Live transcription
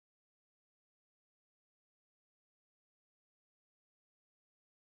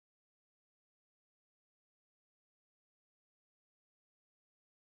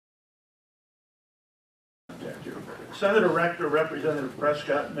Senator Rector, Representative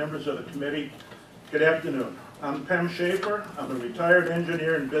Prescott, members of the committee, good afternoon. I'm Pem Schaeffer. I'm a retired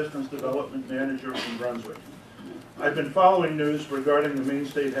engineer and business development manager from Brunswick. I've been following news regarding the Maine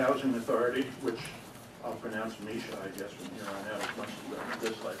State Housing Authority, which I'll pronounce Misha, I guess, from here on out, as much as I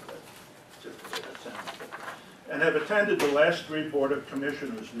dislike that. That sounds good. And have attended the last 3 Board of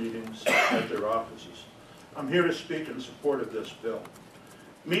Commissioners meetings at their offices. I'm here to speak in support of this bill.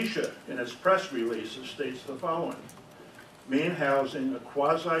 Misha, in its press release, states the following. Maine Housing, a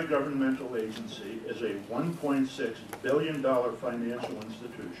quasi-governmental agency, is a $1.6 billion financial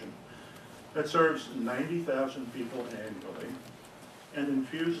institution that serves 90,000 people annually and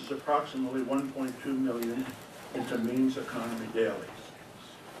infuses approximately $1.2 million into Maine's economy daily.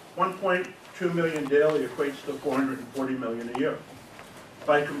 $1.2 million daily equates to $440 million a year.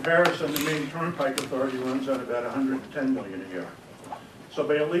 By comparison, the Maine Turnpike Authority runs on about $110 million a year. So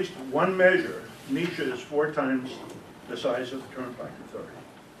by at least one measure, Misha is 4 times the size of the Turnpike Authority.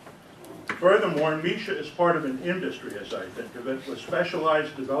 Furthermore, Misha is part of an industry, as I think of it, with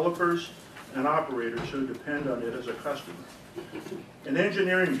specialized developers and operators who depend on it as a customer. In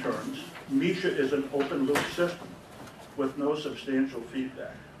engineering terms, Misha is an open-loop system with no substantial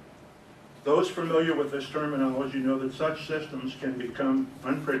feedback. Those familiar with this terminology know that such systems can become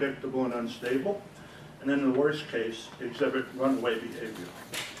unpredictable and unstable, and in the worst case, exhibit runaway behavior.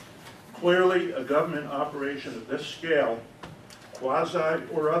 Clearly, a government operation of this scale, quasi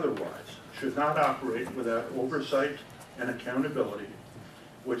or otherwise, should not operate without oversight and accountability,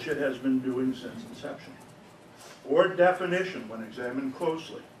 which it has been doing since inception. Or definition, when examined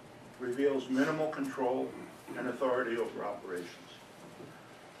closely, reveals minimal control and authority over operations.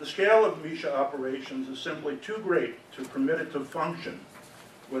 The scale of Misha operations is simply too great to permit it to function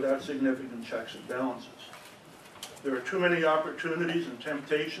without significant checks and balances. There are too many opportunities and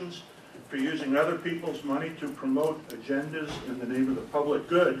temptations for using other people's money to promote agendas in the name of the public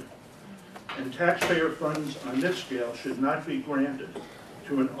good, and taxpayer funds on this scale should not be granted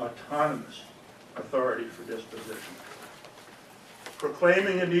to an autonomous authority for disposition.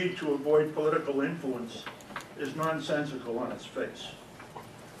 Proclaiming a need to avoid political influence is nonsensical on its face.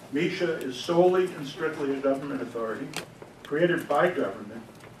 Misha is solely and strictly a government authority, created by government,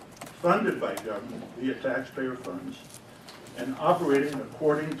 funded by government via taxpayer funds, and operating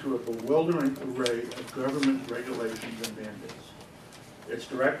according to a bewildering array of government regulations and mandates. Its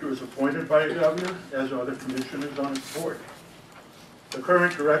director is appointed by a governor, as are the commissioners on its board. The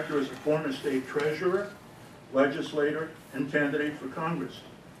current director is a former state treasurer, legislator, and candidate for Congress.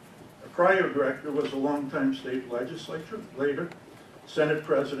 A prior director was a longtime state legislator, Senate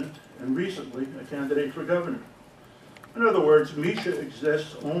president, and recently a candidate for governor. In other words, Misha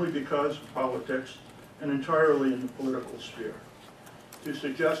exists only because of politics and entirely in the political sphere. To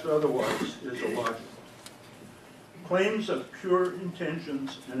suggest otherwise is illogical. Claims of pure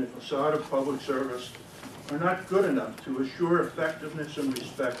intentions and a facade of public service are not good enough to assure effectiveness and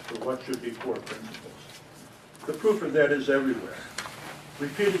respect for what should be core principles. The proof of that is everywhere.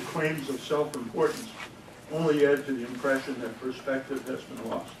 Repeated claims of self-importance only add to the impression that perspective has been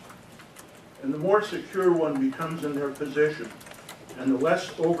lost. And the more secure one becomes in their position, and the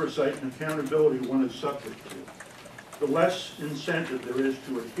less oversight and accountability one is subject to, the less incentive there is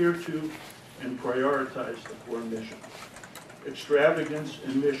to adhere to and prioritize the core mission. Extravagance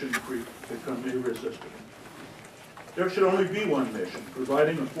and mission creep become irresistible. There should only be one mission,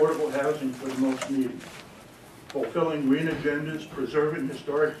 providing affordable housing for the most needy, fulfilling green agendas, preserving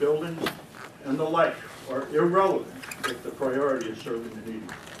historic buildings, and the like are irrelevant if the priority is serving the needy.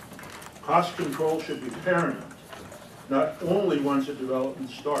 Cost control should be paramount, not only once a development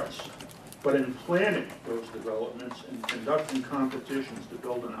starts, but in planning those developments and conducting competitions to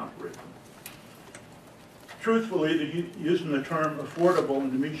build and operate them. Truthfully, using the term affordable in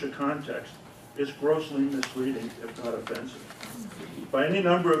the Misha context is grossly misleading, if not offensive. By any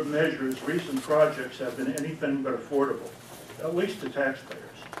number of measures, recent projects have been anything but affordable, at least to taxpayers.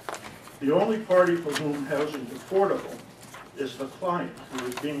 The only party for whom housing is affordable is the client, who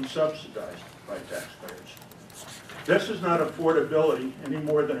is being subsidized by taxpayers. This is not affordability any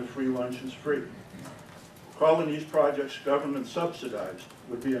more than a free lunch is free. Calling these projects government subsidized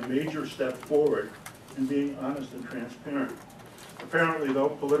would be a major step forward in being honest and transparent. Apparently, though,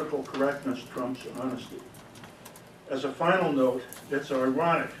 political correctness trumps honesty. As a final note, it's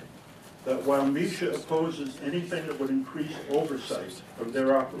ironic that while Misha opposes anything that would increase oversight of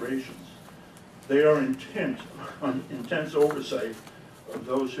their operations, they are intent on intense oversight of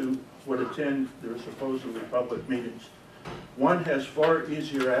those who would attend their supposedly public meetings. One has far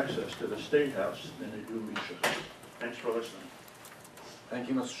easier access to the State House than they do Misha. Thanks for listening. Thank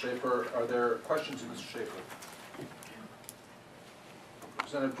you, Mr. Schaeffer. Are there questions of Mr. Schaeffer?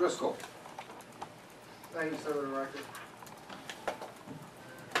 Representative Driscoll. Thank you, Senator Record.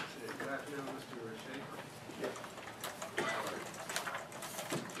 Good afternoon, Mr. Schaeffer.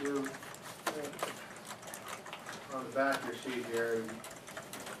 You, on the back of your sheet here, you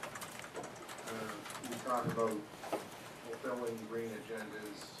talk about fulfilling green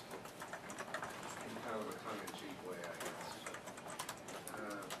agendas in kind of a tongue-in-cheek way, I guess.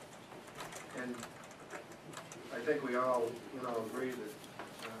 And I think we all, agree that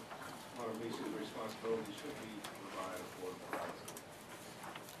one of Lisa's responsibilities should be to provide affordable housing.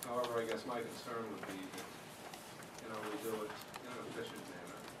 However, I guess my concern would be that, we do it in an efficient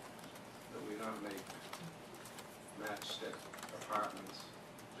manner, that we not make matchstick apartments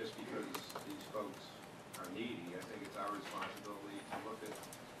just because these folks are needy. I think it's our responsibility to look at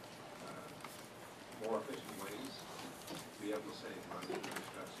more efficient ways to be able to save money in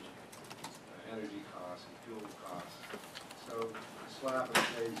construction, energy costs and fuel costs. So a slap in the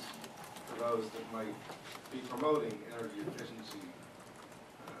face for those that might be promoting energy efficiency,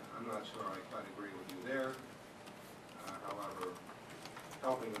 I'm not sure I quite agree with you there. However,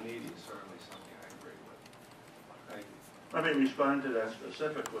 helping the needy is certainly something I agree with. Thank you. Let me respond to that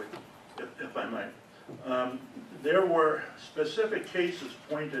specifically, if I might. There were specific cases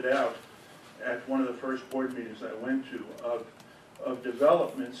pointed out at one of the first board meetings I went to of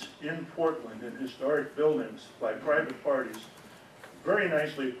developments in Portland in historic buildings by private parties, very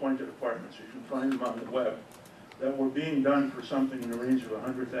nicely appointed apartments, you can find them on the web, that were being done for something in the range of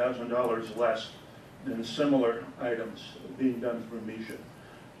 $100,000 less than similar items being done through Misha.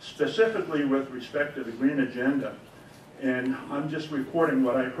 Specifically with respect to the green agenda, and I'm just reporting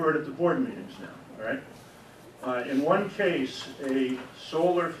what I heard at the board meetings now, all right? In one case, a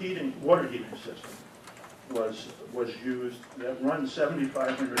solar water heating system was used that runs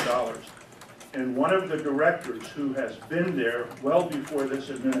 $7,500. And one of the directors who has been there well before this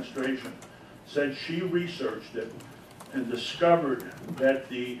administration said she researched it and discovered that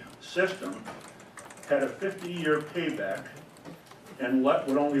the system had a 50-year payback and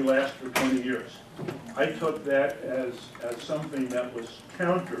would only last for 20 years. I took that as something that was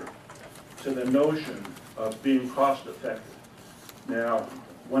counter to the notion of being cost effective. Now,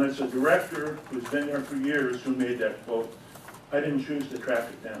 when it's a director who's been there for years who made that quote, I didn't choose to track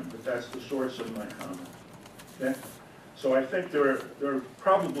it down, but that's the source of my comment. Okay? So I think there are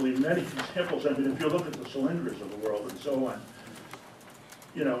probably many examples. I mean, if you look at the cylinders of the world and so on,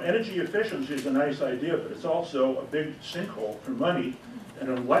 energy efficiency is a nice idea, but it's also a big sinkhole for money. And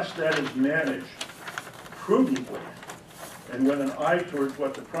unless that is managed prudently and with an eye towards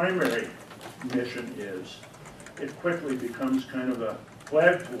what the mission is, it quickly becomes kind of a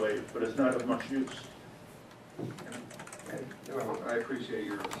flag to wave, but it's not of much use. I appreciate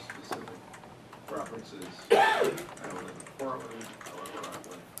your specific references. I don't live in Portland, however, I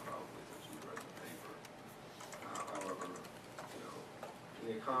went probably since you read the paper. However, in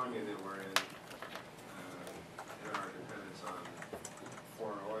the economy that we're in our dependence on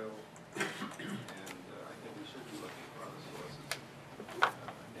foreign oil, and I think we should be looking for other sources of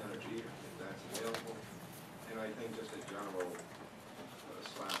energy if that's available. And I think just a general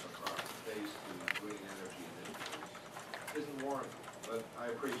slap across the face to green energy initiatives isn't warranted. But I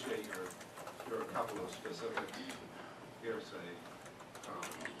appreciate your couple of specific hearsay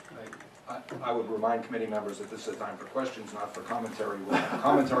comments. Thank you. I would remind committee members that this is a time for questions, not for commentary. We'll have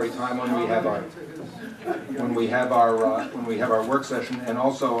commentary time when we have our work session. And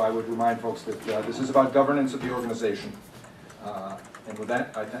also, I would remind folks that this is about governance of the organization. And with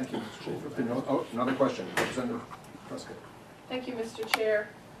that, I thank you, Mr. Schaeffer. Oh, another question, Representative Prescott. Thank you, Mr. Chair.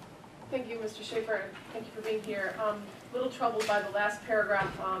 Thank you, Mr. Schaeffer. Thank you for being here. A little troubled by the last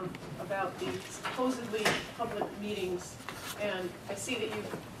paragraph about the supposedly public meetings, and I see that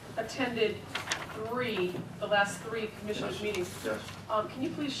you've attended the last three commissioners' meetings. Yes. Can you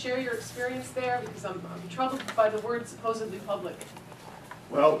please share your experience there? Because I'm troubled by the word supposedly public.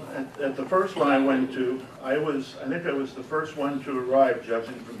 Well, at the first one I went to, I think I was the first one to arrive,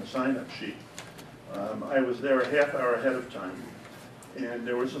 judging from the sign-up sheet. I was there a half hour ahead of time, and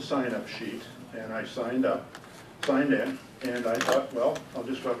there was a sign-up sheet, and I signed in, and I thought, well, I'll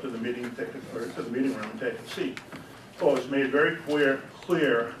just go up to the meeting room and take a seat. Well, it was made very clear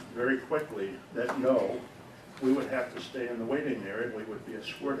very quickly that no, we would have to stay in the waiting area and we would be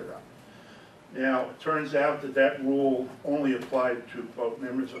escorted up. Now, it turns out that that rule only applied to, quote,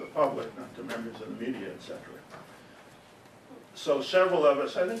 members of the public, not to members of the media, etc. So several of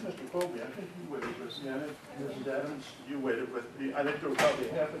us, I think Mr. Colby, I think you waited with me, Mrs. Adams, you waited with me. I think there were probably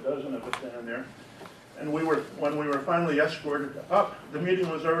half a dozen of us down there. And when we were finally escorted up, the meeting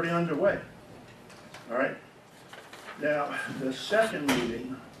was already underway. All right? Now, the second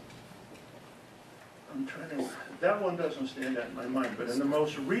meeting, that one doesn't stand out in my mind, but in the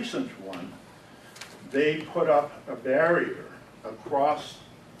most recent one, they put up a barrier across,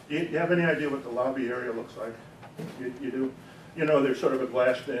 do you have any idea what the lobby area looks like? You do? You know, there's sort of a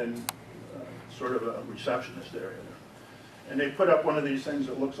glassed-in, sort of a receptionist area there. And they put up one of these things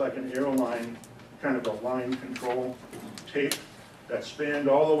that looks like an airline, kind of a line control tape that spanned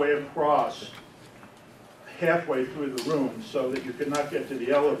all the way across halfway through the room so that you could not get to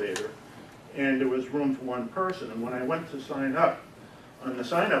the elevator, and there was room for one person. And when I went to sign up, on the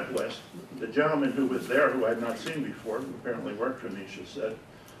sign-up list, the gentleman who was there, who I had not seen before, who apparently worked for Misha,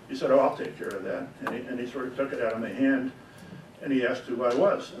 he said, oh, I'll take care of that. And he sort of took it out of my hand, and he asked who I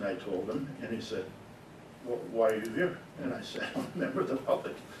was, and I told him, and he said, well, why are you here? And I said, I'm a member of the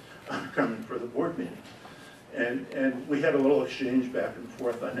public. I'm coming for the board meeting. And we had a little exchange back and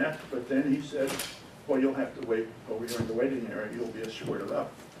forth on that, but then he said, well, you'll have to wait over here in the waiting area. You'll be escorted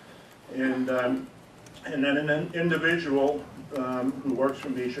up. And then an individual who works for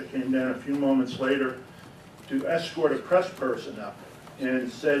Misha came down a few moments later to escort a press person up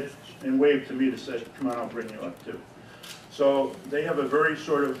and said, and waved to me to say, come on, I'll bring you up too. So they have a very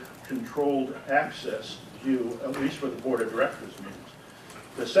sort of controlled access view, at least for the board of directors meetings.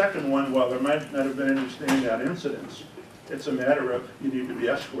 The second one, while there might not have been any standout incidents, it's a matter of you need to be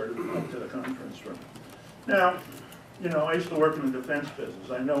escorted up to the conference room. Now, you know, I used to work in the defense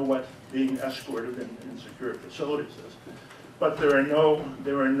business. I know what being escorted in secure facilities is. But there are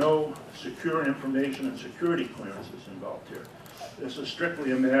no secure information and security clearances involved here. This is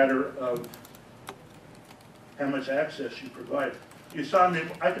strictly a matter of how much access you provide. You saw me,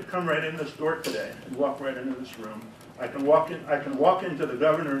 I could come right in this door today and walk right into this room. I can walk into the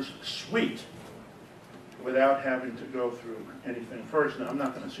governor's suite without having to go through anything first. Now, I'm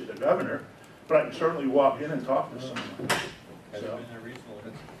not going to see the governor, but I can certainly walk in and talk to someone. So.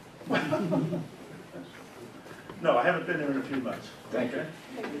 No, I haven't been there in a few months. Thank you.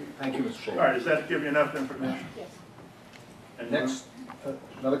 Thank you, Mr. Schaeffer. All right, does that give you enough information? Yes. And Next,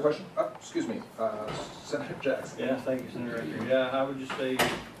 another question? Excuse me, Senator Jackson. Yeah, thank you, Senator Rector. Yeah, I would just say,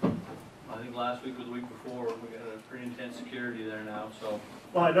 I think last week or the week before, we got a pretty intense security there now, so.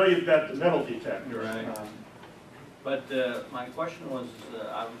 well, I know you've got the metal detector. Right. But my question was,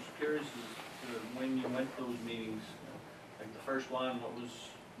 I was curious as to when you went to those meetings, like the first one, what was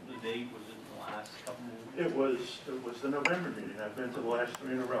the date? Was it the last couple? It was the November meeting. I've been to the last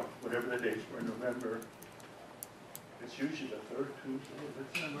three in a row, whatever the dates were in November. It's usually the third Tuesday,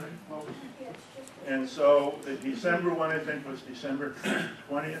 isn't that right? Well, and so the December one, I think, was December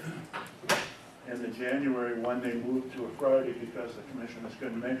 20th. And the January one, they moved to a Friday because the commissioners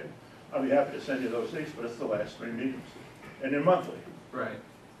couldn't make it. I'll be happy to send you those dates, but it's the last three meetings. And they're monthly. Right.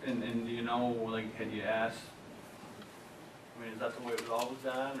 And do you know, like, had you asked, I mean, is that the way it was always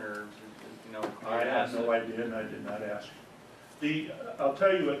done, or, you know? I have no idea, and I did not ask. I'll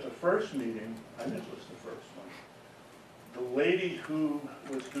tell you, at the first meeting, I think it was the first one, the lady who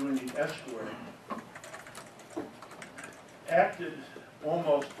was doing the escorting acted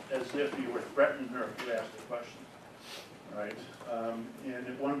almost as if you were threatening her if you asked a question, right? And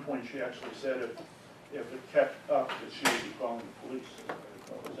at one point, she actually said if it kept up, that she would be calling the police.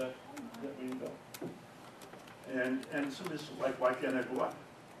 Is that where you go? And so this is like, why can't I go up?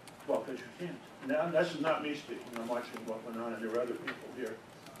 Well, because you can't. Now, this is not me speaking. I'm watching what went on, and there are other people here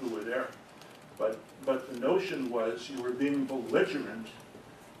who were there. But the notion was you were being belligerent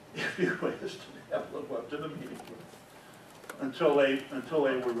if you asked to go up to the meeting until they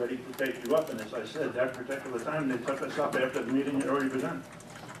were ready to take you up. And as I said, that particular time, they took us up after the meeting had already begun.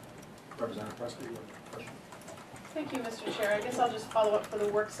 Representative Presley, you have a question? Thank you, Mr. Chair. I guess I'll just follow up for the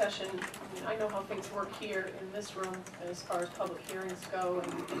work session. I mean, I know how things work here in this room as far as public hearings go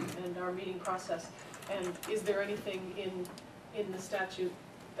and our meeting process. And is there anything in the statute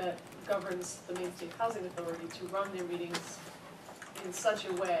that governs the Maine State Housing Authority to run their meetings in such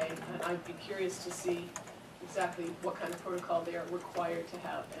a way? And I'd be curious to see exactly what kind of protocol they are required to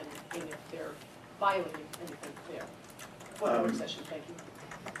have and if they're violating anything there. Well, work session, thank you.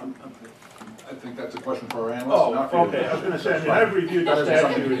 I think that's a question for our analyst, not for you. Okay. I was going to say, I mean, I've reviewed That the isn't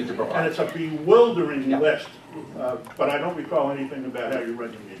something we need to statute, provide. and it's a bewildering Yeah. list, but I don't recall anything about how you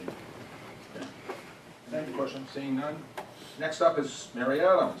run your meeting. Thank you, question. Seeing none. Next up is Mary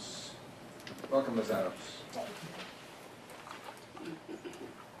Adams. Welcome, Ms. Adams.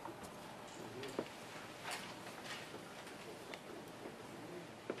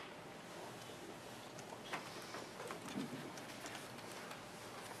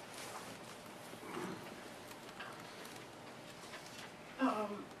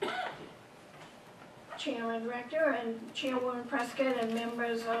 Chairman Rector and Chairwoman Prescott and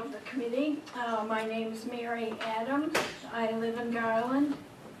members of the committee. My name is Mary Adams. I live in Garland.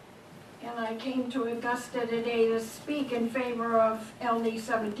 And I came to Augusta today to speak in favor of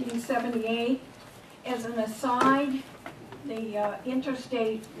LD1778. As an aside, the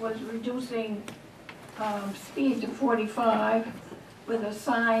interstate was reducing speed to 45 with a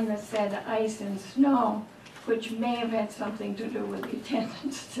sign that said ice and snow, which may have had something to do with the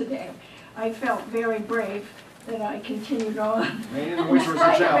attendance today. I felt very brave that I continued on. Maine in the winter is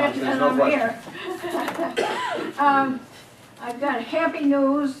a challenge, there's no question. I've got happy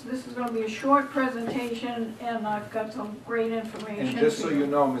news. This is going to be a short presentation, and I've got some great information. And just so you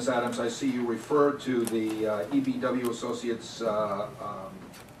know, Ms. Adams, I see you refer to the EBW Associates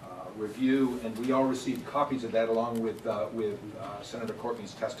review, and we all received copies of that along with Senator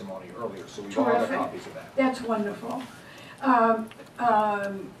Courtney's testimony earlier, so we've all got copies of that. That's wonderful.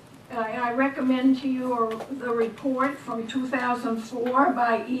 I recommend to you the report from 2004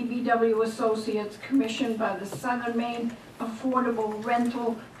 by EBW Associates, commissioned by the Southern Maine Affordable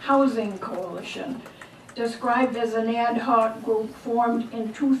Rental Housing Coalition, described as an ad hoc group formed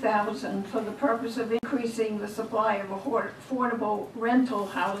in 2000 for the purpose of increasing the supply of affordable rental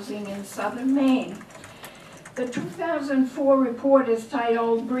housing in Southern Maine. The 2004 report is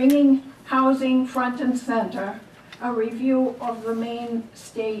titled Bringing Housing Front and Center, a review of the Maine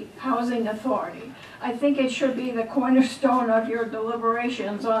State Housing Authority. I think it should be the cornerstone of your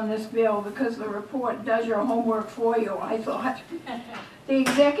deliberations on this bill because the report does your homework for you, I thought. The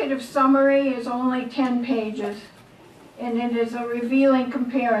executive summary is only 10 pages, and it is a revealing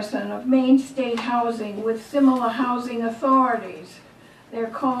comparison of Maine State housing with similar housing authorities. They're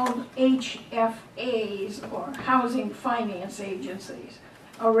called HFAs, or Housing Finance Agencies,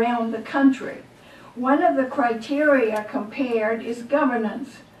 around the country. One of the criteria compared is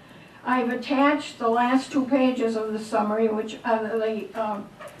governance. I've attached the last 2 pages of the summary, which are the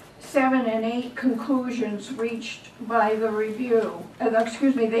 7 and 8 conclusions reached by the review.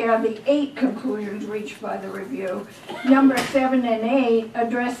 They are the 8 conclusions reached by the review. Number 7 and 8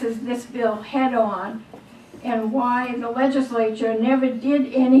 addresses this bill head-on and why the legislature never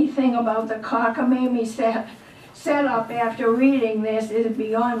did anything about the cockamamie set up after reading this is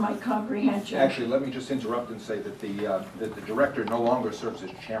beyond my comprehension. Actually, let me just interrupt and say that the director no longer serves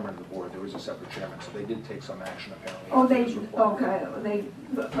as chairman of the board. There is a separate chairman, so they did take some action apparently.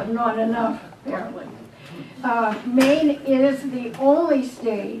 But not enough apparently. Maine is the only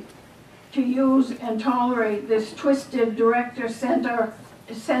state to use and tolerate this twisted director-centered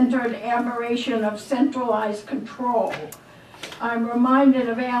aberration of centralized control. I'm reminded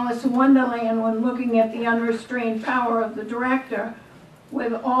of Alice in Wonderland when looking at the unrestrained power of the director,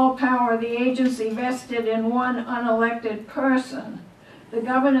 with all power of the agency vested in one unelected person. The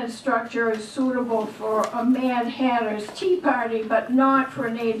governance structure is suitable for a Mad Hatter's Tea Party, but not for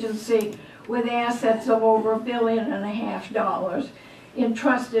an agency with assets of over $1.5 billion,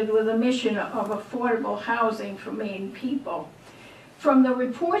 entrusted with a mission of affordable housing for Maine people. From the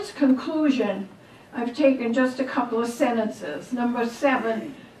report's conclusion, I've taken just a couple of sentences. Number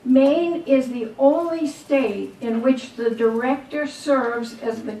 7, Maine is the only state in which the director serves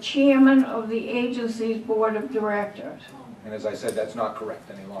as the chairman of the agency's board of directors. And as I said, that's not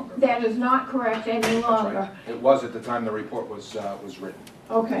correct any longer. That is not correct any longer. That's right. It was at the time the report was written.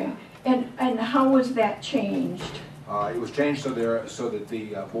 Okay, and how was that changed? It was changed so that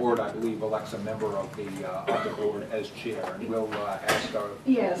the board, I believe, elects a member of the board as chair, and we'll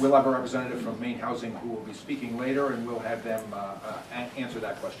we'll have a representative from Maine Housing who will be speaking later, and we'll have them answer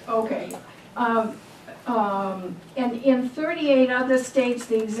that question. Okay. And in 38 other states,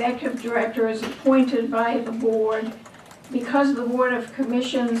 the executive director is appointed by the board. Because the Board of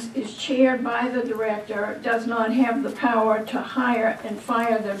Commissions is chaired by the director, it does not have the power to hire and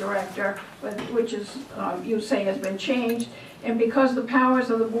fire the director, which is, you say, has been changed. And because the powers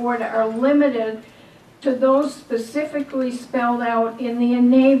of the board are limited to those specifically spelled out in the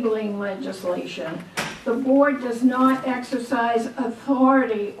enabling legislation, the board does not exercise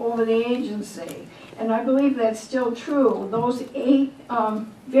authority over the agency. And I believe that's still true. Those 8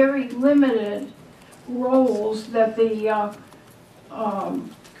 very limited roles that the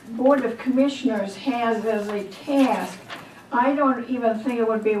Board of Commissioners has as a task, I don't even think it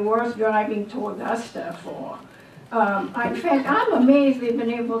would be worth driving to Augusta for. In fact, I'm amazed they've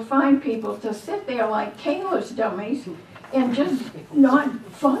been able to find people to sit there like Taylor's dummies and just not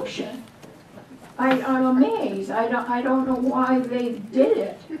function. I'm amazed. I don't know why they did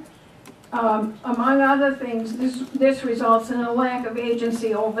it. Among other things, this results in a lack of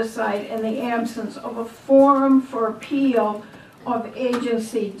agency oversight and the absence of a forum for appeal of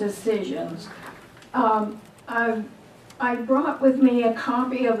agency decisions. I brought with me a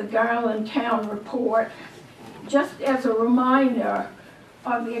copy of the Garland Town report, just as a reminder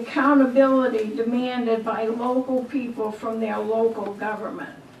of the accountability demanded by local people from their local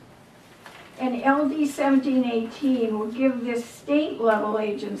government. And LD 1718 will give this state-level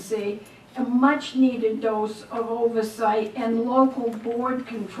agency a much-needed dose of oversight and local board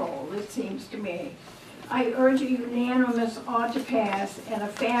control, it seems to me. I urge a unanimous ought to pass and a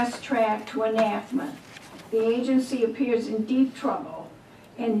fast track to enactment. The agency appears in deep trouble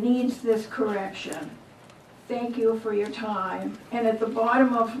and needs this correction. Thank you for your time. And at the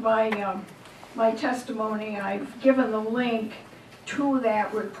bottom of my testimony, I've given the link to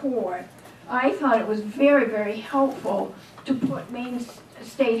that report. I thought it was very, very helpful to put Maine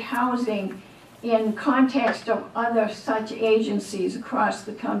State Housing in context of other such agencies across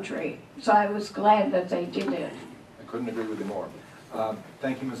the country. So I was glad that they did it. I couldn't agree with you more.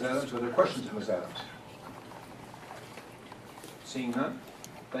 Thank you, Ms. Adams. Are there questions of Ms. Adams? Seeing none,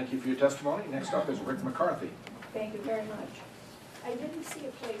 thank you for your testimony. Next up is Rick McCarthy. Thank you very much. I didn't see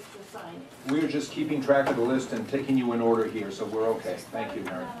a place to sign it. We are just keeping track of the list and taking you in order here, so we're okay. Thank you,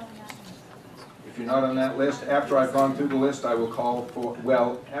 Mary. If you're not on that list, after I've gone through the list, I will call for,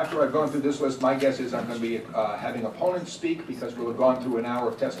 well, after I've gone through this list, my guess is I'm going to be having opponents speak because we'll have gone through an hour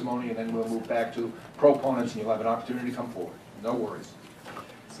of testimony and then we'll move back to proponents and you'll have an opportunity to come forward. No worries.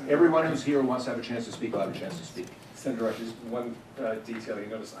 Everyone who's here who wants to have a chance to speak will have a chance to speak. Senator Rush, just one detail you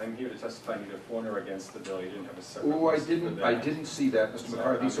notice. I'm here to testify neither for nor against the bill. You didn't have a separate. Oh, list for that. I didn't see that, Mr.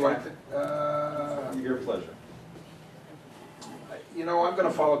 McCarthy. So Your pleasure. you know, I'm going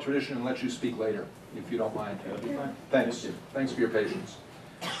to follow tradition and let you speak later, if you don't mind. That'll be fine. Thanks. Thanks for your patience.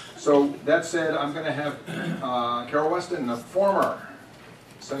 So that said, I'm going to have Carol Weston, a former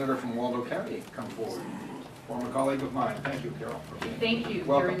senator from Waldo County, come forward. Former colleague of mine. Thank you, Carol. For being Thank you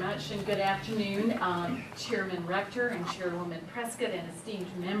welcome. very much, and good afternoon, Chairman Rector and Chairwoman Prescott and esteemed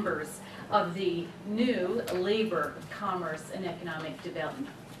members of the new Labor, Commerce, and Economic Development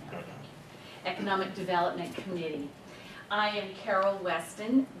Committee. I am Carol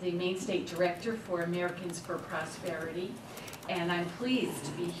Weston, the Maine State Director for Americans for Prosperity, and I'm pleased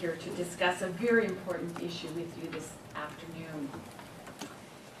to be here to discuss a very important issue with you this afternoon.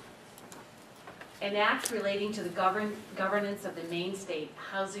 An act relating to the governance of the Maine State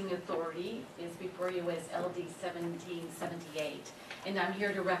Housing Authority is before you as LD 1778, and I'm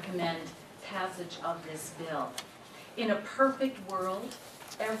here to recommend passage of this bill. In a perfect world,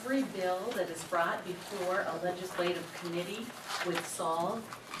 every bill that is brought before a legislative committee would solve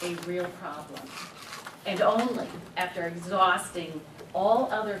a real problem. And only after exhausting all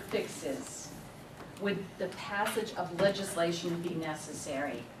other fixes would the passage of legislation be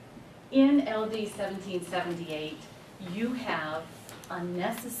necessary. In LD 1778, you have a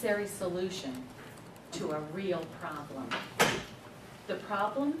necessary solution to a real problem. The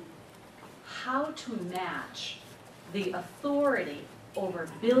problem? How to match the authority over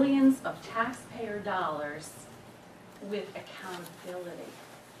billions of taxpayer dollars with accountability.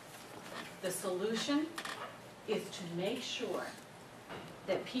 The solution is to make sure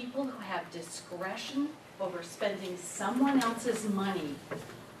that people who have discretion over spending someone else's money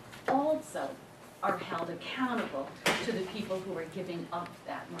also are held accountable to the people who are giving up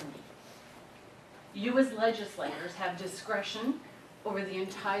that money. You as legislators have discretion over the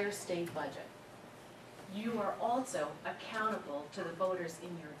entire state budget. You are also accountable to the voters in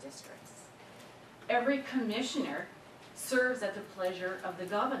your districts. Every commissioner serves at the pleasure of the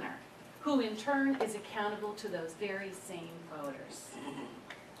governor, who in turn is accountable to those very same voters.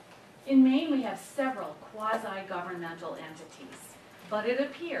 In Maine, we have several quasi-governmental entities, but it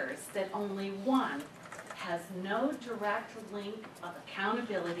appears that only one has no direct link of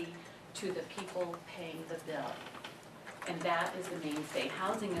accountability to the people paying the bill, and that is the Maine State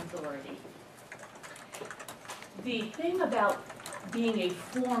Housing Authority. The thing about being a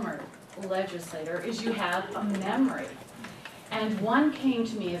former legislator is you have a memory. And one came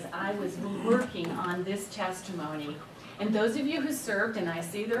to me as I was working on this testimony. And those of you who served, and I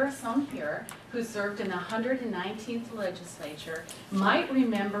see there are some here, who served in the 119th legislature might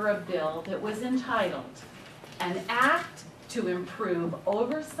remember a bill that was entitled, An Act to Improve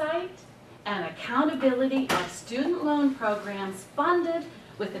Oversight and Accountability of Student Loan Programs Funded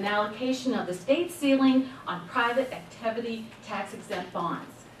with an Allocation of the State Ceiling on Private Activity Tax-Exempt Bonds.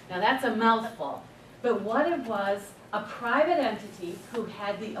 Now that's a mouthful, but what it was, a private entity who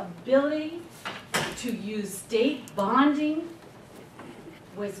had the ability to use state bonding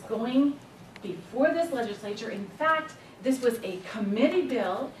was going before this legislature. In fact, this was a committee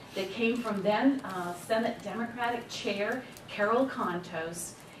bill that came from then Senate Democratic Chair Carol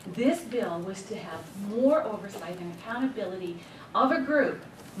Contos, This bill was to have more oversight and accountability of a group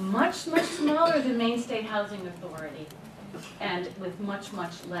much, much smaller than Maine State Housing Authority and with much,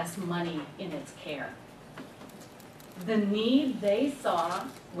 much less money in its care. The need they saw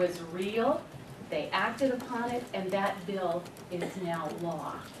was real, they acted upon it, and that bill is now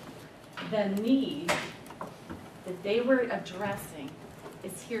law. The need that they were addressing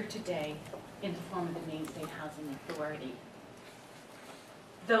is here today in the form of the Maine State Housing Authority.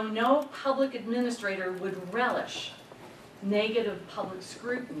 Though no public administrator would relish negative public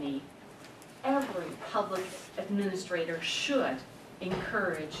scrutiny, every public administrator should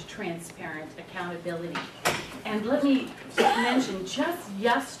encourage transparent accountability. And let me mention, just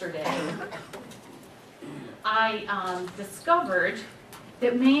yesterday, I discovered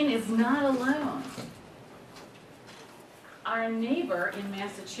that Maine is not alone. Our neighbor in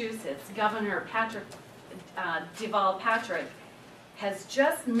Massachusetts, Governor Deval Patrick, has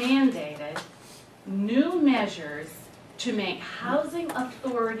just mandated new measures to make housing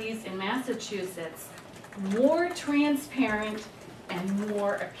authorities in Massachusetts more transparent and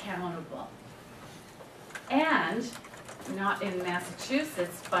more accountable. And not in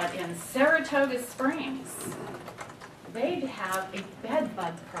Massachusetts, but in Saratoga Springs, they have a bed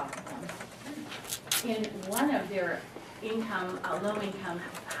bug problem in one of their low-income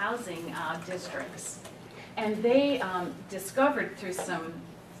housing districts. And they discovered through some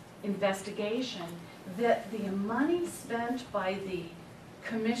investigation that the money spent by the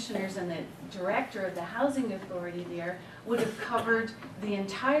commissioners and the director of the housing authority there would have covered the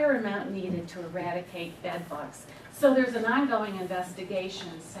entire amount needed to eradicate bed bugs. So there's an ongoing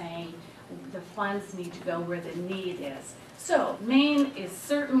investigation saying the funds need to go where the need is. So Maine is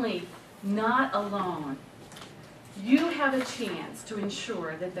certainly not alone. You have a chance to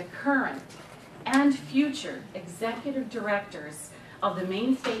ensure that the current and future executive directors of the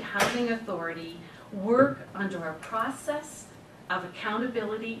Maine State Housing Authority work under a process of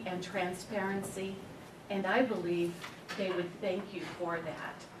accountability and transparency, and I believe they would thank you for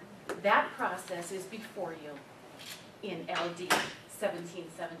that. That process is before you in LD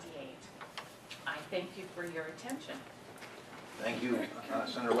 1778. I thank you for your attention. Thank you,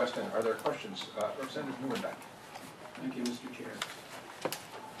 Senator Weston. Are there questions? Representative Newman-Beck. Thank you, Mr. Chair.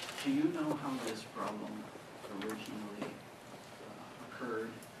 Do you know how this problem originally occurred?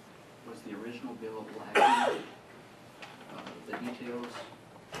 Was the original bill lacking the details?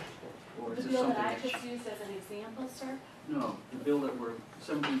 Or The is this bill something that I that just used as an example, sir? No, the bill that were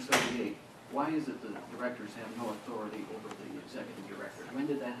 1778. Why is it the directors have no authority over the executive director? When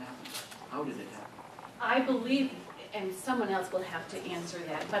did that happen? How did it happen? I believe, and someone else will have to answer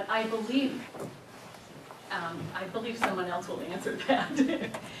that, but I believe someone else will answer that.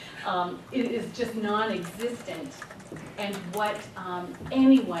 It is just non-existent, and what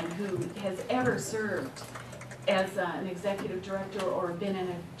anyone who has ever served as an executive director or been in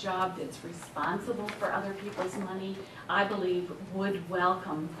a job that's responsible for other people's money, I believe would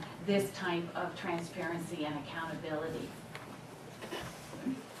welcome this type of transparency and accountability.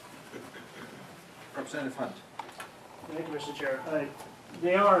 Representative Hunt. Thank you, Mr. Chair.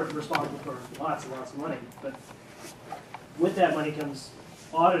 They are responsible for lots and lots of money, but with that money comes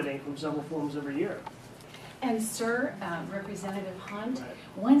auditing from several forms every year. And sir, Representative Hunt, Right.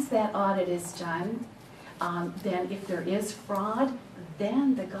 once that audit is done, then if there is fraud,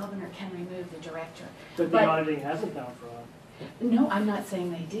 then the governor can remove the director. But the auditing hasn't found fraud. No, I'm not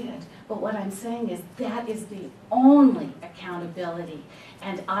saying they did, but what I'm saying is that is the only accountability.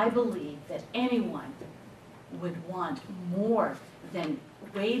 And I believe that anyone would want more than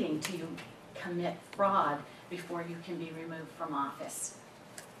waiting till you commit fraud before you can be removed from office.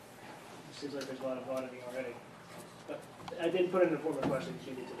 It seems like there's a lot of auditing already. But I didn't put it in the form of questions,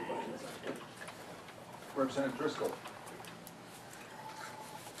 you get to the questions. Representative Driscoll.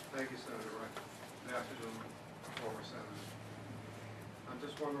 Thank you, Senator Wright. Good afternoon, former Senator. I'm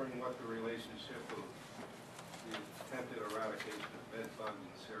just wondering what the relationship of the attempted eradication of bed bugs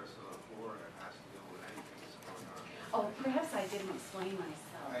in Sarasota, Florida has to do with anything that's going on. Oh, perhaps I didn't explain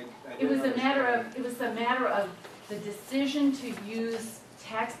myself. I It was didn't a matter of the decision to use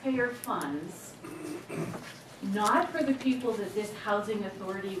taxpayer funds, not for the people that this housing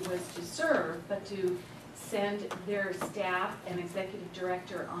authority was to serve, but to send their staff and executive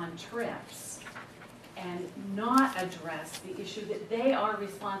director on trips and not address the issue that they are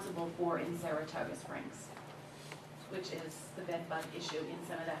responsible for in Saratoga Springs, which is the bed bug issue in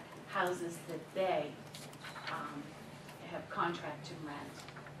some of the houses that they have contract to rent.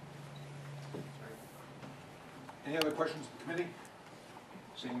 Any other questions of the committee?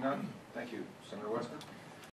 Seeing none, thank you. Senator Weston.